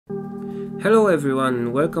Hello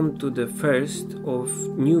everyone, welcome to the first of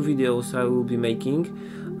new videos I will be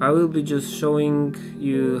making. I will be just showing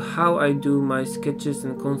you how I do my sketches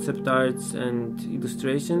and concept arts and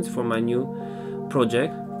illustrations for my new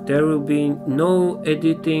project. There will be no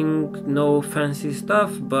editing, no fancy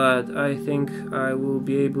stuff, but I think I will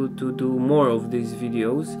be able to do more of these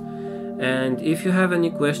videos. And if you have any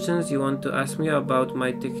questions you want to ask me about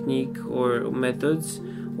my technique or methods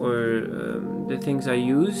or the things I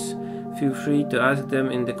use, feel free to ask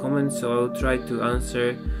them in the comments, so I'll try to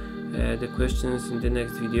answer the questions in the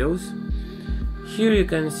next videos. Here you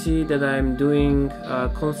can see that I'm doing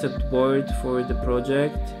a concept board for the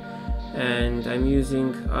project, and I'm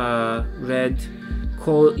using a red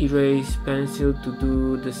coal erase pencil to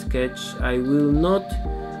do the sketch. I will not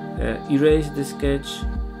erase the sketch,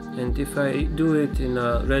 and if I do it in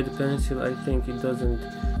a red pencil I think it doesn't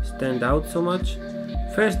stand out so much.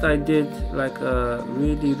 First I did like a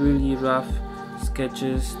really rough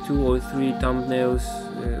sketches, 2 or 3 thumbnails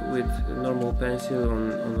with normal pencil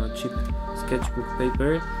on a cheap sketchbook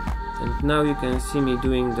paper, and now you can see me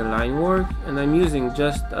doing the line work, and I'm using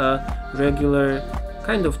just a regular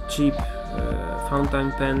kind of cheap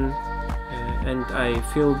fountain pen, and I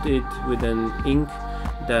filled it with an ink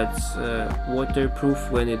that's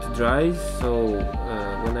waterproof when it dries, so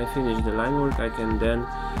when I finish the line work I can then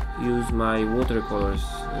use my watercolors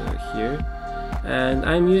here. And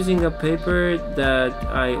I'm using a paper that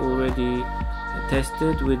I already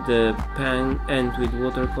tested with the pen and with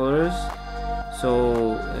watercolors,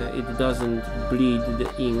 so it doesn't bleed the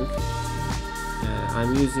ink.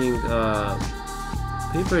 I'm using a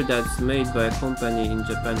paper that's made by a company in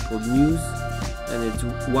Japan called Muse, and it's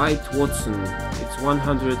White Watson. It's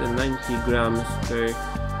 190 grams per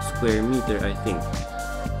square meter, I think.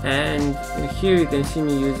 And here you can see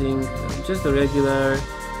me using just a regular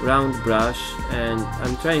round brush, and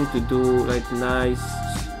I'm trying to do like nice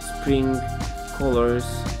spring colors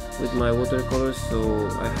with my watercolors. So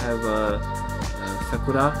I have a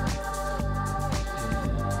sakura,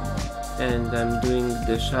 and I'm doing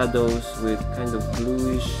the shadows with kind of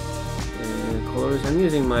bluish colors. I'm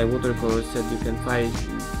using my watercolor set. You can find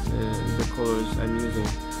the colors I'm using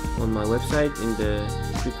on my website in the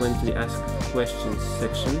frequently asked questions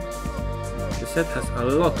section. The set has a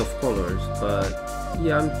lot of colors, but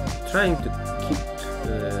yeah, I'm trying to keep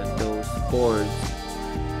those boards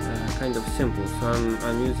kind of simple, so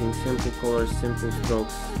I'm using simple colors, simple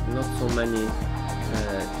strokes, not so many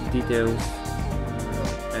details,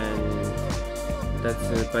 and that's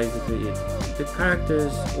basically it. The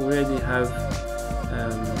characters already have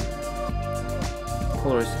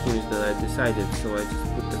color schemes that I decided, so I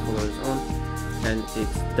just put the colors on and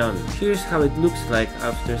it's done. Here's how it looks like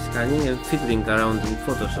after scanning and fiddling around in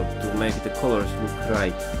Photoshop to make the colors look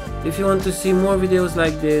right. If you want to see more videos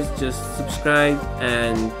like this, just subscribe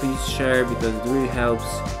and please share because it really helps.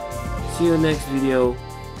 See you next video.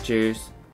 Cheers.